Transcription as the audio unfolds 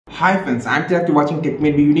Hi friends, I'm Tilak watching Tech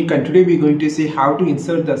Made Me Unique, and today we're going to see how to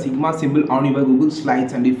insert the Sigma symbol on your Google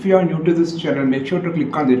Slides. And if you are new to this channel, make sure to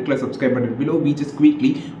click on the red color subscribe button below. We just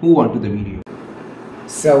quickly move on to the video.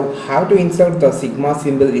 So how to insert the Sigma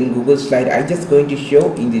symbol in Google Slide, I'm just going to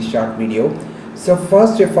show in this short video. So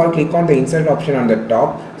first of all, click on the insert option on the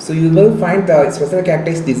top. So you will find the special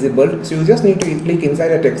character is disabled. So you just need to click inside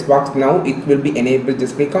the text box. Now it will be enabled.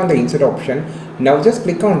 Just click on the insert option. Now just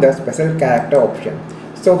click on the special character option.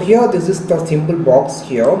 So here this is the symbol box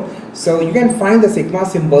here. So you can find the Sigma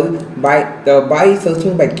symbol by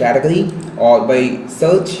searching by category or by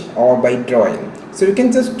search or by drawing. So you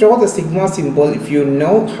can just draw the Sigma symbol if you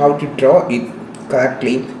know how to draw it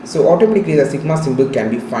correctly. So automatically the Sigma symbol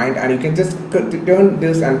can be found, and you can just turn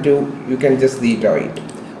this until you can just redraw it.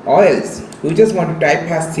 Or else you just want to type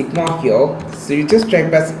as Sigma here. So you just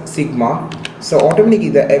type as Sigma. So automatically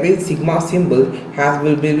the every Sigma symbol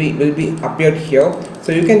will be appeared here.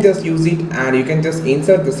 So you can just use it, and you can just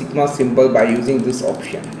insert the Sigma symbol by using this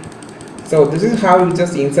option. So this is how you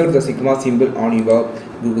just insert the Sigma symbol on your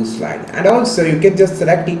Google Slide. And also you can just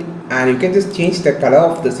select it, and you can just change the color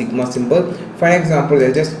of the Sigma symbol. For example,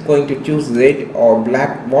 you're just going to choose red or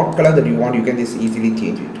black. What color that you want, you can just easily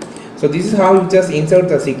change it. So this is how you just insert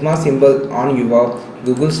the Sigma symbol on your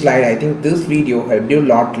Google Slide. I think this video helped you a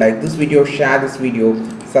lot. Like this video, share this video,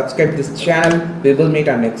 subscribe this channel. We will meet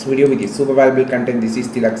our next video with a super valuable content. This is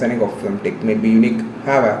Tilak signing off from Tech Made Me Unique.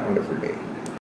 Have a wonderful day.